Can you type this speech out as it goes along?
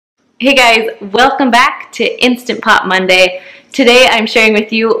Hey guys, welcome back to Instant Pot Monday. Today I'm sharing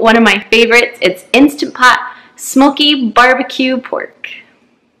with you one of my favorites. It's Instant Pot Smoky Barbecue Pork.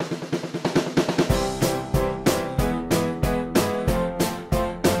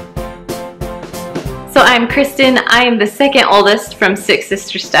 So I'm Kristen. I am the second oldest from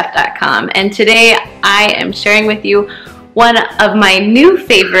SixSistersStuff.com, and today I am sharing with you one of my new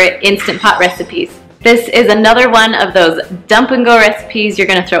favorite Instant Pot recipes. This is another one of those dump and go recipes. You're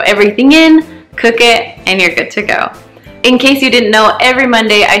gonna throw everything in, cook it, and you're good to go. In case you didn't know, every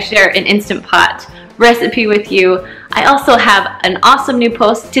Monday I share an Instant Pot recipe with you. I also have an awesome new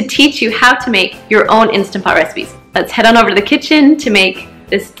post to teach you how to make your own Instant Pot recipes. Let's head on over to the kitchen to make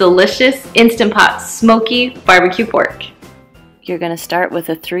this delicious Instant Pot smoky barbecue pork. You're gonna start with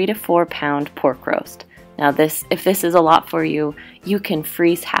a 3 to 4 pound pork roast. Now if this is a lot for you, you can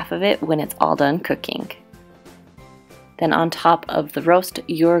freeze half of it when it's all done cooking. Then on top of the roast,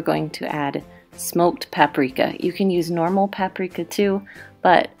 you're going to add smoked paprika. You can use normal paprika too,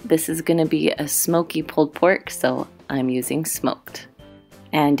 but this is going to be a smoky pulled pork, so I'm using smoked.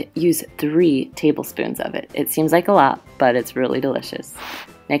 And use 3 tablespoons of it. It seems like a lot, but it's really delicious.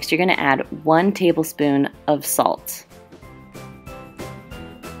 Next, you're going to add 1 tablespoon of salt.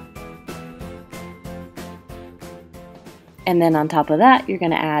 And then on top of that, you're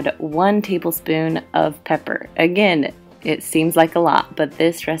going to add 1 tablespoon of pepper. Again, it seems like a lot, but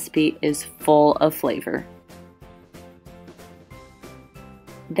this recipe is full of flavor.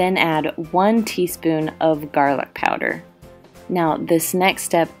 Then add 1 teaspoon of garlic powder. Now, this next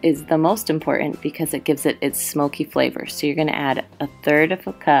step is the most important because it gives it its smoky flavor. So you're going to add 1/3 of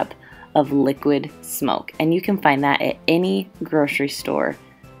a cup of liquid smoke. And you can find that at any grocery store,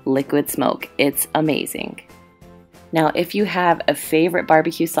 liquid smoke. It's amazing. Now, if you have a favorite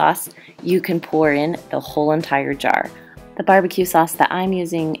barbecue sauce, you can pour in the whole entire jar. The barbecue sauce that I'm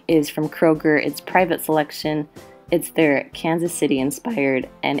using is from Kroger. It's private selection. It's their Kansas City inspired,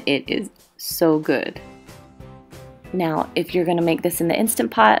 and it is so good. Now, if you're gonna make this in the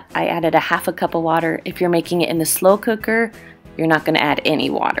Instant Pot, I added 1/2 cup of water. If you're making it in the slow cooker, you're not gonna add any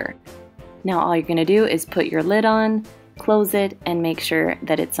water. Now, all you're gonna do is put your lid on, close it, and make sure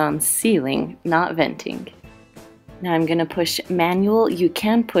that it's on sealing, not venting. Now I'm going to push manual. You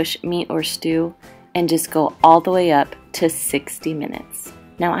can push meat or stew and just go all the way up to 60 minutes.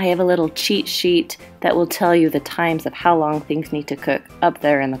 Now I have a little cheat sheet that will tell you the times of how long things need to cook up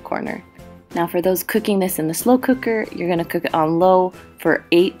there in the corner. Now for those cooking this in the slow cooker, you're going to cook it on low for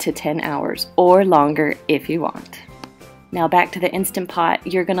 8 to 10 hours or longer if you want. Now back to the Instant Pot,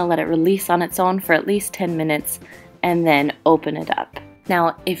 you're going to let it release on its own for at least 10 minutes and then open it up.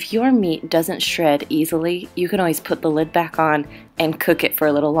 Now, if your meat doesn't shred easily, you can always put the lid back on and cook it for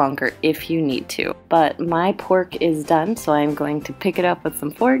a little longer if you need to. But my pork is done, so I'm going to pick it up with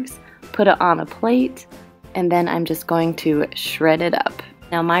some forks, put it on a plate, and then I'm just going to shred it up.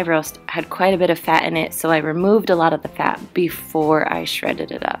 Now, my roast had quite a bit of fat in it, so I removed a lot of the fat before I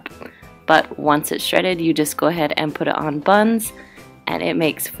shredded it up. But once it's shredded, you just go ahead and put it on buns, and it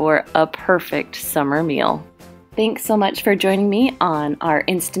makes for a perfect summer meal. Thanks so much for joining me on our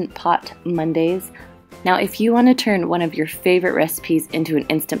Instant Pot Mondays. Now, if you want to turn one of your favorite recipes into an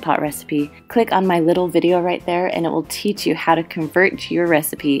Instant Pot recipe, click on my little video right there and it will teach you how to convert your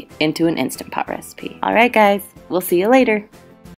recipe into an Instant Pot recipe. Alright guys, we'll see you later.